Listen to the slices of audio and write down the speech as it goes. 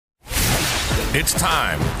It's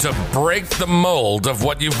time to break the mold of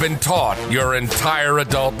what you've been taught your entire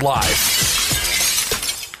adult life.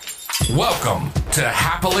 Welcome to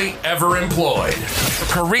Happily Ever Employed. A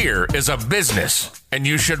career is a business, and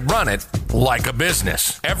you should run it like a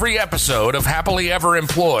business. Every episode of Happily Ever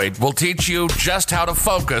Employed will teach you just how to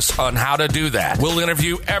focus on how to do that. We'll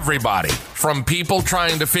interview everybody, from people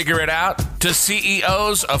trying to figure it out to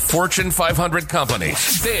CEOs of Fortune 500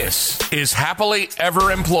 companies. This is Happily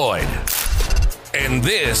Ever Employed. And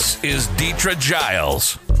this is Deetra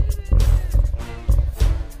Giles.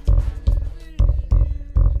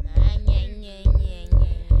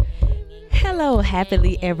 Hello,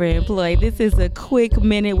 Happily Ever Employed. This is a quick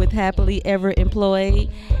minute with Happily Ever Employed.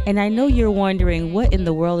 And I know you're wondering what in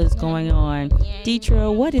the world is going on.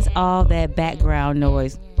 Deetra, what is all that background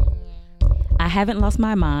noise? I haven't lost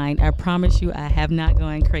my mind. I promise you I have not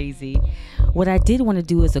gone crazy. What I did want to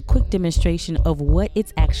do is a quick demonstration of what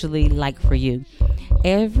it's actually like for you.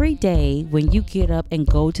 Every day when you get up and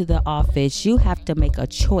go to the office, you have to make a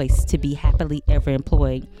choice to be happily ever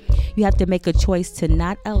employed. You have to make a choice to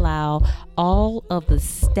not allow all of the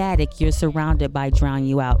static you're surrounded by drown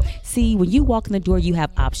you out. See, when you walk in the door, you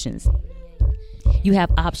have options. You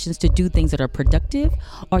have options to do things that are productive,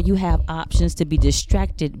 or you have options to be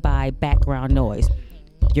distracted by background noise.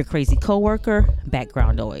 Your crazy coworker,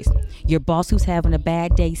 background noise. Your boss who's having a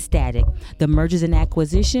bad day, static. The mergers and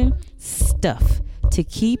acquisition, stuff. To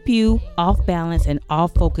keep you off balance and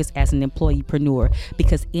off focus as an employeepreneur,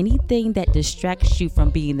 because anything that distracts you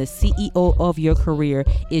from being the CEO of your career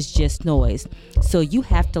is just noise. So you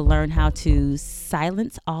have to learn how to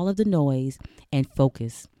silence all of the noise and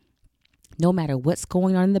focus. No matter what's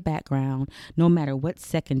going on in the background, no matter what's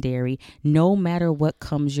secondary, no matter what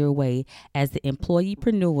comes your way, as the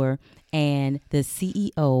employeepreneur and the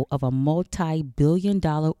CEO of a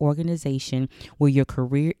multi-billion-dollar organization where your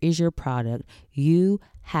career is your product, you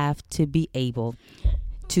have to be able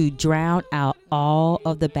to drown out all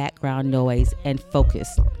of the background noise and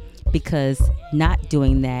focus, because not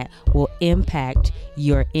doing that will impact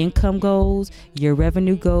your income goals, your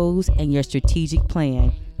revenue goals, and your strategic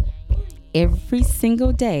plan. Every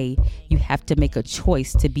single day, you have to make a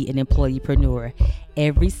choice to be an employeepreneur.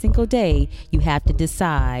 Every single day, you have to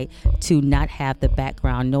decide to not have the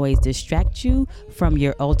background noise distract you from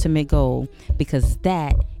your ultimate goal, because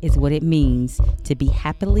that is what it means to be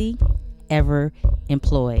happily ever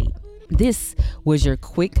employed. This was your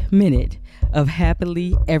quick minute of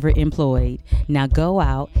Happily Ever Employed. Now go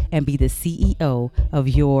out and be the CEO of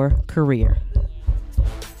your career.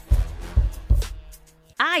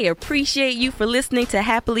 I appreciate you for listening to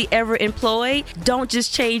Happily Ever Employed. Don't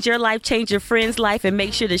just change your life, change your friend's life, and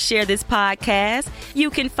make sure to share this podcast.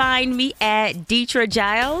 You can find me at Deetra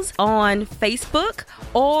Giles on Facebook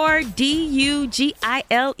or DUGILES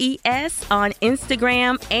on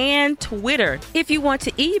Instagram and Twitter. If you want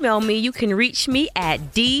to email me, you can reach me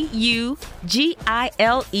at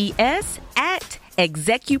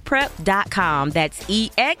DUGILES@execuprep.com. That's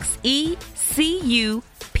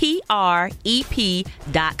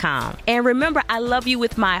EXECUPREP.com. And remember, I love you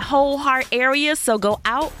with my whole heart area, so go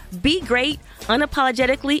out, be great,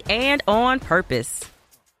 unapologetically, and on purpose.